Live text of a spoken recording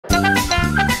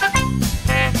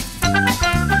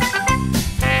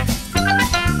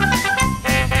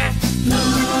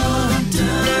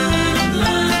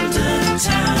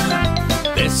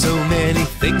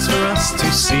us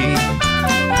to see.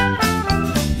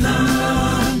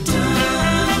 London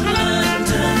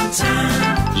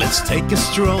town. Let's take a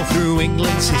stroll through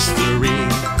England's history.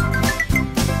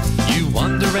 You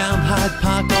wander round Hyde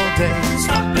Park all day,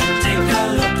 stop and take a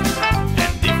look.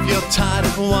 And if you're tired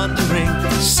of wandering,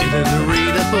 sit and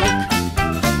read a book.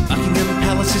 Buckingham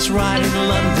Palace is right in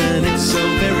London, it's so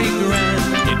very grand.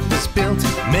 It was built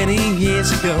many years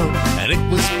ago, and it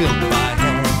was built by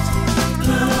hand.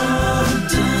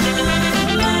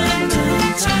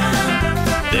 London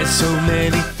town. There's so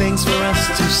many things for us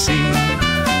to see.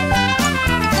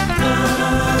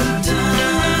 London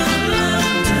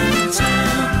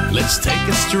town. Let's take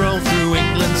a stroll through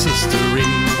England's history.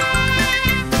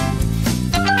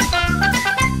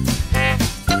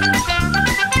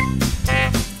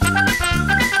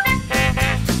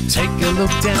 Take a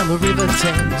look down the River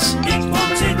Thames. It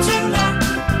won't take too long.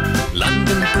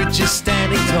 London Bridge is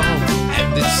standing tall,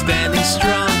 and it's standing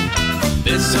strong.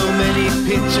 There's so many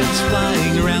pigeons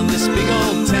flying around this big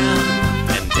old town,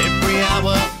 and every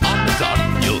hour on the dot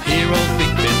you'll hear old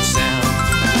Big Ben sound.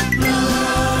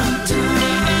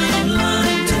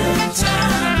 London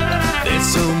town. There's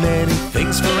so many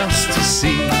things for us to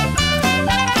see.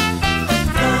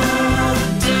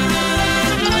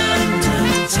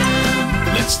 London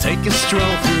town. Let's take a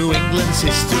stroll through England's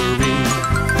history.